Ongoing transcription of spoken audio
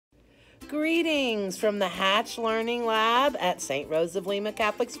Greetings from the Hatch Learning Lab at St. Rose of Lima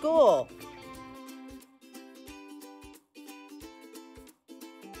Catholic School.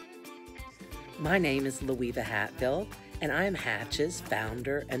 My name is Louisa Hatfield, and I am Hatch's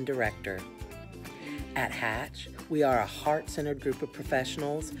founder and director. At Hatch, we are a heart-centered group of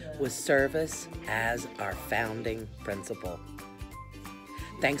professionals with service as our founding principle.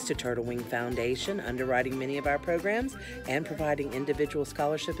 Thanks to Turtle Wing Foundation underwriting many of our programs and providing individual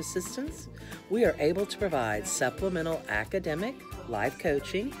scholarship assistance, we are able to provide supplemental academic, life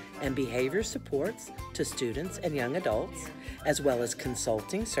coaching, and behavior supports to students and young adults, as well as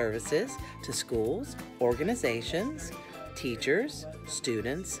consulting services to schools, organizations, teachers,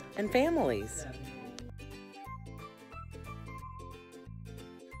 students, and families.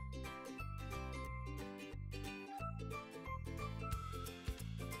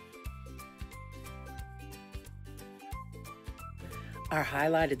 Our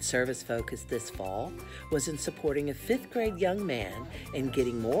highlighted service focus this fall was in supporting a 5th grade young man in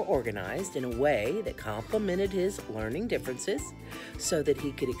getting more organized in a way that complemented his learning differences so that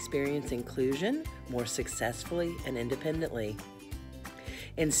he could experience inclusion more successfully and independently.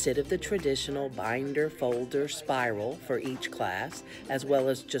 Instead of the traditional binder, folder, spiral for each class, as well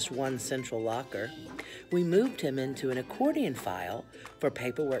as just one central locker, we moved him into an accordion file for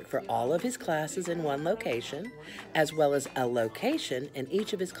paperwork for all of his classes in one location, as well as a location in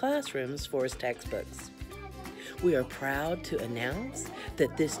each of his classrooms for his textbooks. We are proud to announce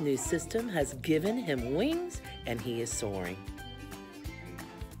that this new system has given him wings and he is soaring.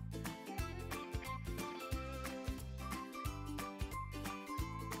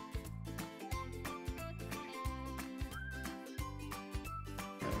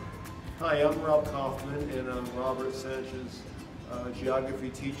 Hi, I'm Rob Kaufman, and I'm Robert Sanchez's geography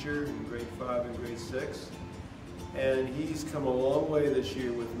teacher in grade 5 and grade 6. And he's come a long way this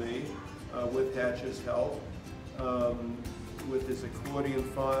year with me, with Hatch's help. With his accordion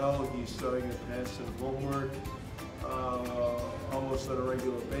file, he's starting to pass some homework almost on a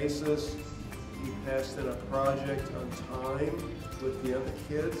regular basis. He passed in a project on time with the other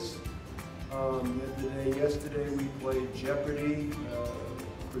kids. Yesterday we played Jeopardy.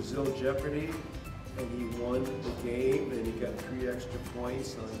 Brazil Jeopardy, and he won the game, and he got 3 extra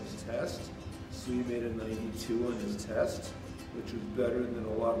points on his test. So he made a 92 on his test, which was better than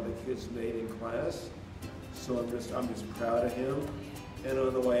a lot of the kids made in class. So I'm just proud of him. And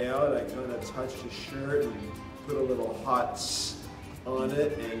on the way out, I kind of touched his shirt and put a little hot on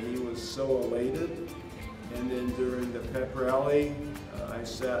it, and he was so elated. And then during the pep rally, I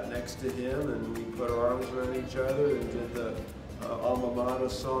sat next to him, and we put our arms around each other and did the alma mater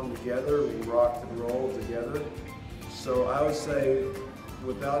song together. We rocked and rolled together. So I would say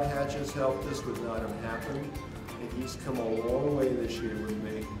without Hatch's help, this would not have happened. And he's come a long way this year with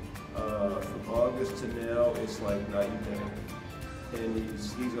me. From August to now, it's like night and day. And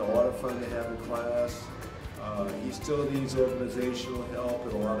he's a lot of fun to have in class. He still needs organizational help,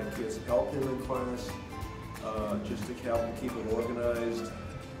 and a lot of kids help him in class just to help him keep it organized.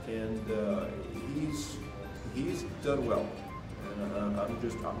 And he's done well. And I'm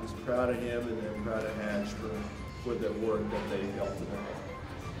just proud of him, and I'm proud of Hatch for the work that they've helped him.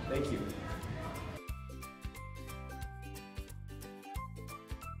 Thank you.